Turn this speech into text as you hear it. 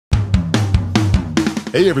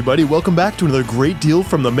Hey everybody, welcome back to another great deal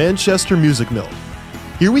from the Manchester Music Mill.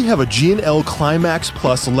 Here we have a G&L Climax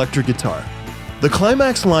Plus electric guitar. The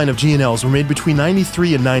Climax line of G&Ls were made between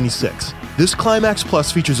 93 and 96. This Climax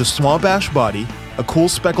Plus features a swamp ash body, a cool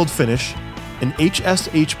speckled finish, an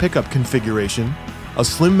HSH pickup configuration, a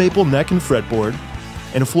slim maple neck and fretboard,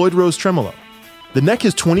 and a Floyd Rose tremolo. The neck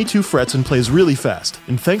has 22 frets and plays really fast,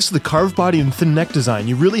 and thanks to the carved body and thin neck design,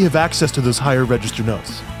 you really have access to those higher register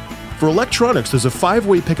notes. For electronics, there's a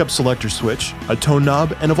 5-way pickup selector switch, a tone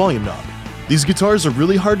knob, and a volume knob. These guitars are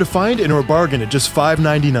really hard to find and are a bargain at just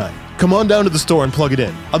 $5.99. Come on down to the store and plug it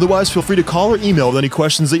in. Otherwise, feel free to call or email with any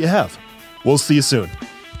questions that you have. We'll see you soon.